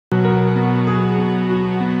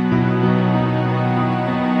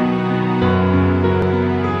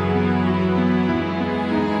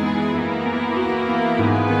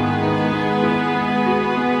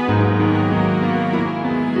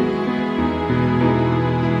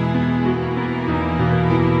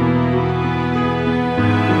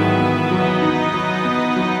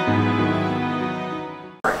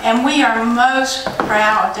we are most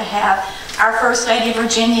proud to have our First Lady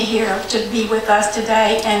Virginia here to be with us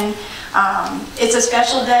today. And it's a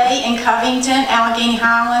special day in Covington, Allegheny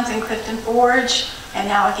Highlands, and Clifton Forge, and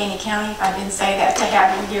Allegheny County, if I didn't say that, to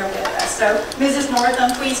have you here with us. So, Mrs. Northam,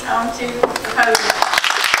 please come to the podium.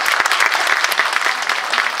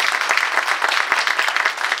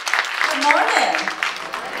 Good morning.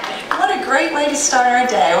 What a great way to start our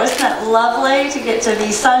day. Wasn't that lovely to get to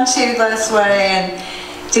be sun-shoed this way and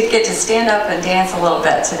to get to stand up and dance a little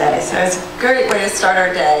bit today. So it's a great way to start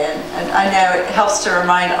our day, and I know it helps to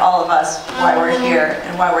remind all of us why we're here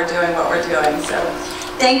and why we're doing what we're doing. So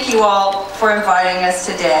thank you all for inviting us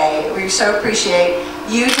today. We so appreciate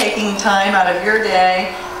you taking time out of your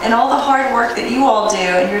day and all the hard work that you all do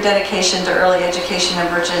and your dedication to early education in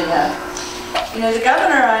Virginia. You know, the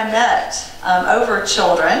governor I met over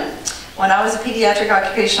children when I was a pediatric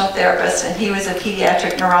occupational therapist and he was a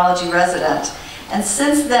pediatric neurology resident. And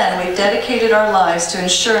since then, we've dedicated our lives to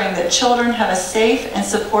ensuring that children have a safe and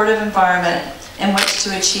supportive environment in which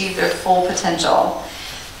to achieve their full potential.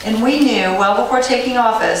 And we knew well before taking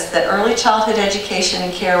office that early childhood education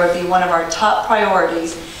and care would be one of our top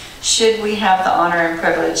priorities should we have the honor and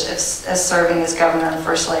privilege of serving as Governor and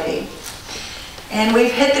First Lady. And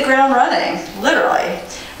we've hit the ground running, literally.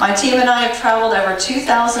 My team and I have traveled over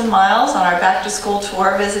 2,000 miles on our back-to-school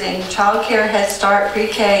tour, visiting child care, Head Start,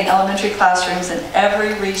 pre-K, and elementary classrooms in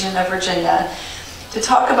every region of Virginia to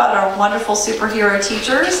talk about our wonderful superhero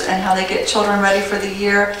teachers and how they get children ready for the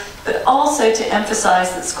year, but also to emphasize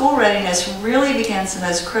that school readiness really begins in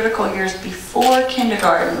those critical years before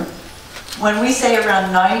kindergarten, when we say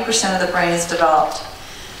around 90% of the brain is developed.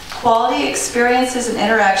 Quality experiences and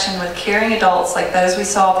interaction with caring adults like those we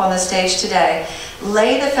saw up on the stage today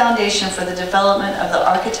lay the foundation for the development of the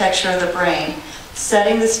architecture of the brain,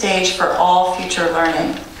 setting the stage for all future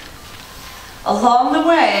learning. Along the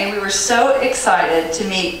way, we were so excited to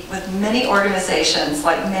meet with many organizations,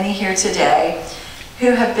 like many here today,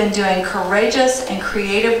 who have been doing courageous and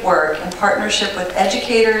creative work in partnership with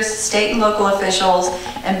educators, state and local officials,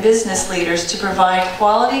 and business leaders to provide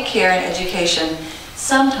quality care and education,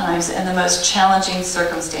 sometimes in the most challenging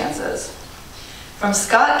circumstances. From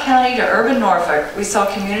Scott County to urban Norfolk, we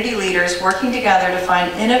saw community leaders working together to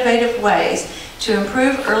find innovative ways to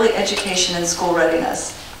improve early education and school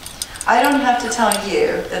readiness. I don't have to tell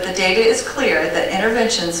you that the data is clear that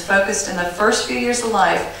interventions focused in the first few years of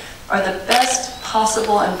life are the best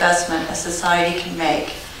possible investment a society can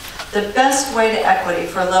make, the best way to equity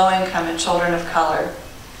for low-income and children of color.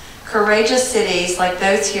 Courageous cities like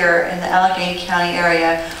those here in the Allegheny County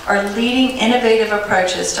area are leading innovative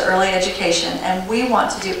approaches to early education, and we want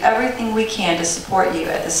to do everything we can to support you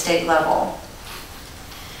at the state level.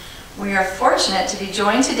 We are fortunate to be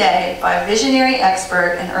joined today by a visionary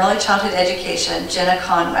expert in early childhood education, Jenna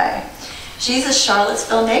Conway. She's a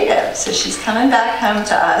Charlottesville native, so she's coming back home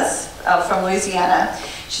to us from Louisiana.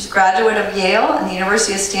 She's a graduate of Yale and the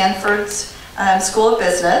University of Stanford's School of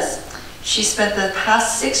Business. She spent the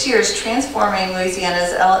past 6 years transforming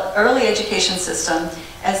Louisiana's early education system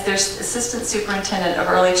as their Assistant Superintendent of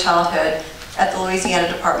Early Childhood at the Louisiana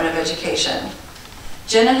Department of Education.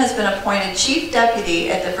 Jenna has been appointed Chief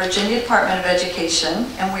Deputy at the Virginia Department of Education,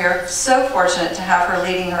 and we are so fortunate to have her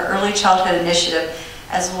leading our Early Childhood Initiative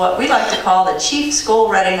as what we like to call the Chief School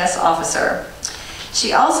Readiness Officer.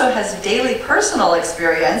 She also has daily personal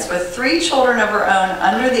experience with 3 children of her own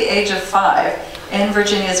under the age of 5 in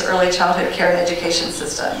Virginia's early childhood care and education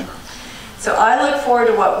system. So I look forward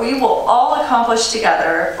to what we will all accomplish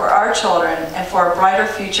together for our children and for a brighter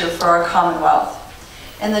future for our Commonwealth.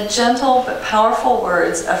 In the gentle but powerful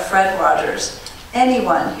words of Fred Rogers,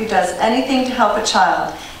 anyone who does anything to help a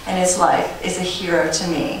child in his life is a hero to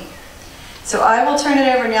me. So I will turn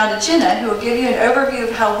it over now to Jenna, who will give you an overview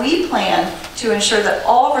of how we plan to ensure that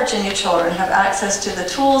all Virginia children have access to the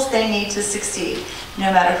tools they need to succeed,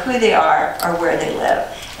 no matter who they are or where they live.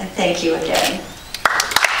 And thank you again.